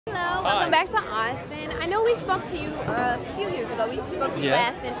back to Austin. I know we spoke to you a few years ago. We spoke to you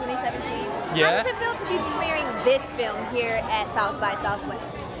last in 2017. Yeah. How does it feel to be premiering this film here at South by Southwest?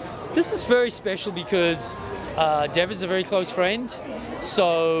 This is very special because Dev is a very close friend,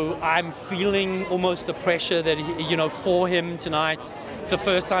 so I'm feeling almost the pressure that for him tonight. It's the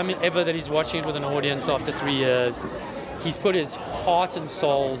first time ever that he's watching it with an audience after 3 years. He's put his heart and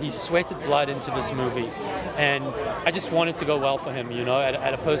soul, he's sweated blood into this movie, and I just want it to go well for him,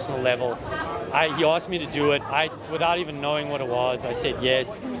 at a personal level. He asked me to do it. Without even knowing what it was, I said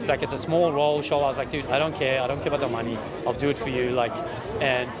yes. It's like, it's a small role, Sharlto. I was like, dude, I don't care about the money. I'll do it for you.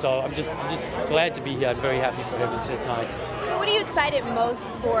 And so I'm just glad to be here. I'm very happy for him. It's his night. So what are you excited most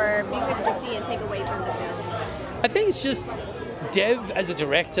for viewers to see and take away from the film? I think it's just Dev as a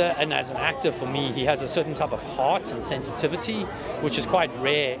director and as an actor, for me, he has a certain type of heart and sensitivity, which is quite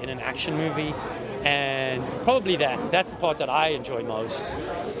rare in an action movie. And probably that's the part that I enjoy most.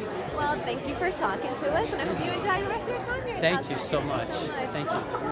 Well, thank you for talking to us, and I hope you enjoy the rest of your time here. Thank you so much. Thank you.